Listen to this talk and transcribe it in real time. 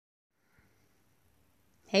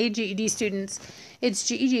Hey GED students, it's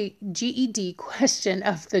GED question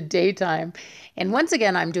of the daytime. And once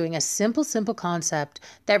again, I'm doing a simple concept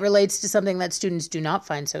that relates to something that students do not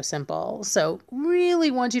find so simple. So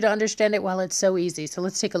really want you to understand it while it's so easy. So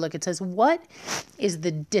let's take a look. It says, what is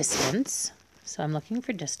the distance? So I'm looking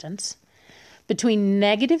for distance between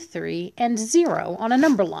 -3 and 0 on a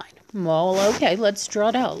number line. Well, okay, let's draw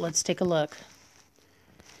it out. Let's take a look.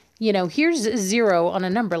 You know, here's 0 on a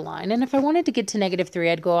number line. And if I wanted to get to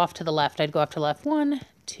 -3, I'd go off to the left. I'd go off to the left 1,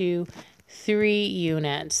 2, 3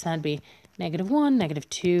 units. That'd be -1,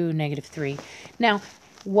 -2, -3. Now,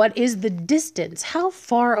 what is the distance? How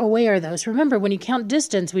far away are those? Remember, when you count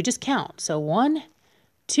distance, we just count. So 1,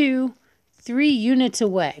 2, 3 units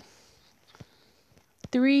away.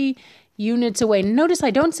 3 units away. Notice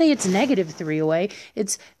I don't say it's -3 away.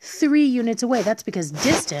 It's 3 units away. That's because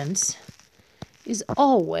distance is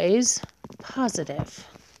always positive.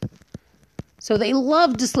 So they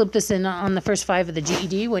love to slip this in on the first 5 of the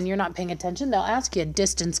GED when you're not paying attention. They'll ask you a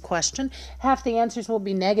distance question. Half the answers will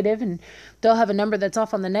be negative, and they'll have a number that's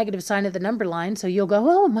off on the negative sign of the number line. So you'll go,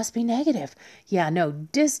 oh, it must be negative. Yeah, no,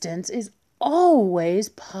 distance is always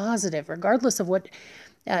positive, regardless of what,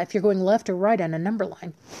 if you're going left or right on a number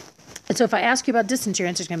line. And so if I ask you about distance, your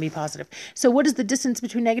answer is going to be positive. So what is the distance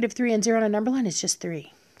between -3 and 0 on a number line? It's just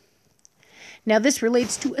 3. Now, this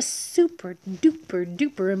relates to a super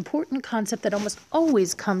duper important concept that almost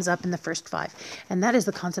always comes up in the first 5, and that is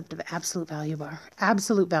the concept of absolute value bar.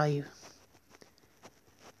 Absolute value.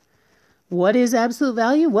 What is absolute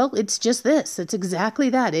value? Well, it's just this. It's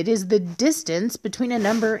exactly that. It is the distance between a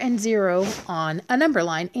number and 0 on a number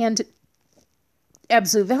line. And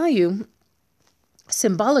absolute value,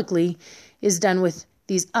 symbolically, is done with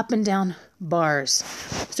these up and down bars.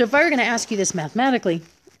 So if I were going to ask you this mathematically,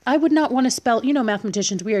 I would not want to spell, you know,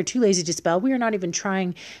 mathematicians, we are too lazy to spell. We are not even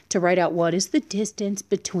trying to write out what is the distance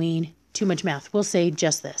between too much math. We'll say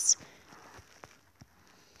just this.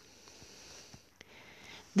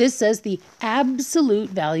 This says the absolute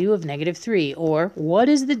value of -3, or what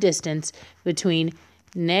is the distance between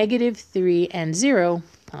 -3 and 0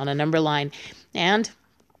 on a number line. And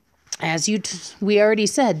as we already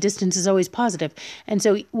said, distance is always positive. And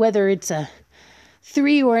so whether it's a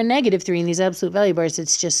 3 or a -3 in these absolute value bars,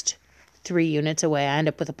 it's just 3 units away. I end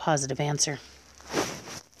up with a positive answer.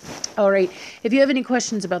 All right, if you have any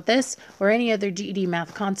questions about this or any other GED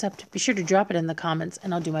math concept, be sure to drop it in the comments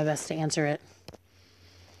and I'll do my best to answer it.